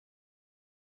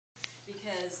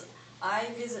because I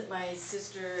visit my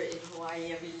sister in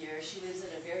Hawaii every year. She lives in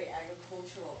a very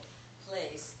agricultural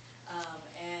place.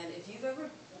 And if you've ever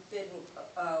been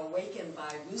awakened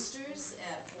by roosters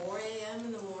at 4 a.m.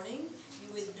 in the morning,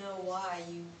 you would know why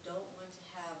you don't want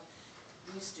to have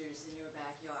roosters in your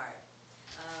backyard.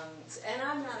 And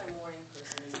I'm not a morning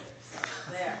person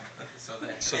either, so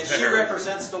there. And she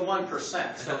represents the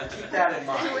 1%, so keep that in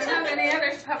mind. Do we have any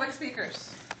other public speakers?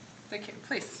 Thank you,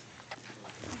 please.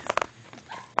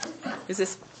 Is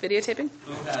this videotaping?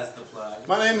 Who has the flag?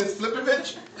 My name is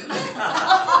Flipovich.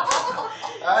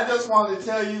 I just wanted to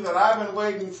tell you that I've been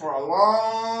waiting for a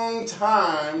long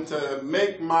time to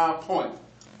make my point.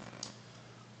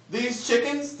 These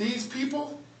chickens, these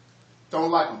people,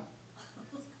 don't like them.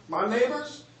 My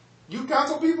neighbors, you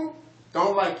council people,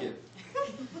 don't like it.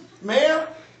 Mayor,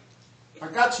 I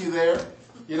got you there.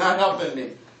 You're not helping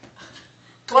me.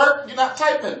 Clerk, you're not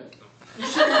typing. You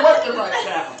should be working right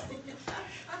now.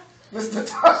 Miss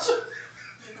Natasha,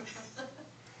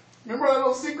 remember that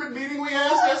little secret meeting we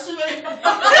had yesterday?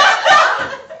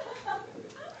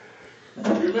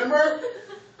 Remember?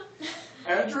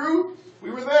 Andrew,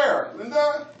 we were there.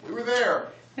 Linda, we were there.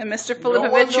 And Mr. No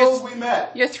one Filipovich, knows we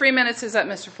met. your 3 minutes is up,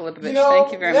 Mr. Filipovich. You know,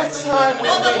 Thank you very much. next time we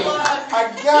meet,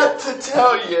 I got to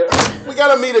tell you, we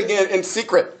got to meet again in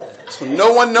secret, so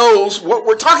no one knows what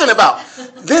we're talking about.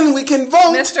 Then we can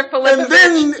vote. Mr. And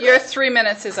then, Filipovich, your 3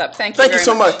 minutes is up. Thank you thank you very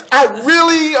so much. I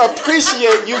really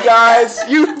appreciate you guys.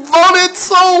 You voted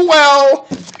so well.